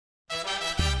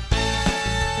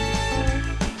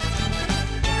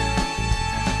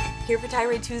here for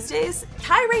Tirade Tuesdays.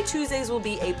 Tirade Tuesdays will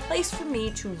be a place for me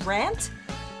to rant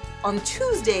on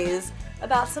Tuesdays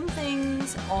about some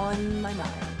things on my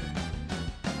mind.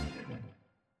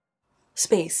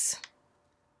 Space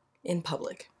in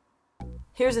public.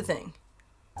 Here's the thing.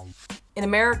 In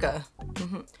America,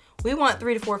 we want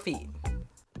 3 to 4 feet.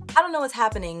 I don't know what's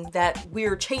happening that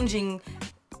we're changing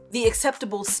the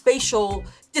acceptable spatial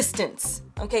distance,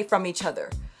 okay, from each other.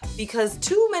 Because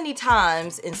too many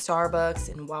times in Starbucks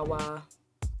and Wawa,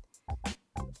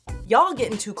 y'all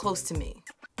getting too close to me.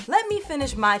 Let me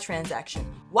finish my transaction.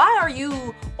 Why are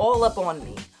you all up on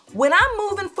me? When I'm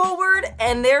moving forward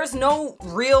and there's no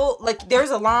real, like there's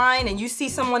a line and you see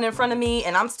someone in front of me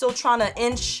and I'm still trying to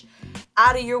inch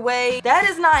out of your way, that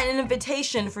is not an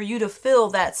invitation for you to fill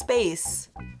that space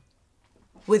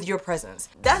with your presence.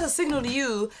 That's a signal to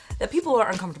you that people are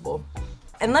uncomfortable.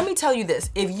 And let me tell you this,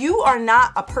 if you are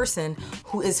not a person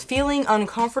who is feeling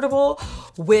uncomfortable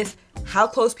with how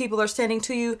close people are standing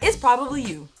to you, it's probably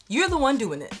you. You're the one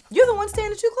doing it. You're the one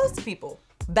standing too close to people.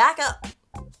 Back up,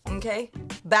 okay?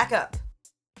 Back up.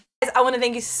 I want to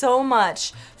thank you so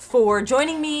much for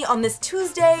joining me on this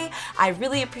Tuesday. I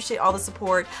really appreciate all the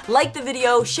support. Like the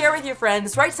video, share with your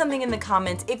friends, write something in the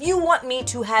comments. If you want me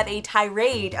to have a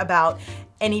tirade about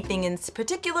anything in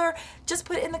particular, just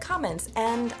put it in the comments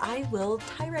and I will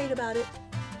tirade about it.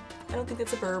 I don't think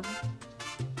that's a verb.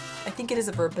 I think it is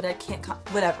a verb, but I can't,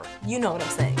 whatever. You know what I'm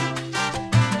saying.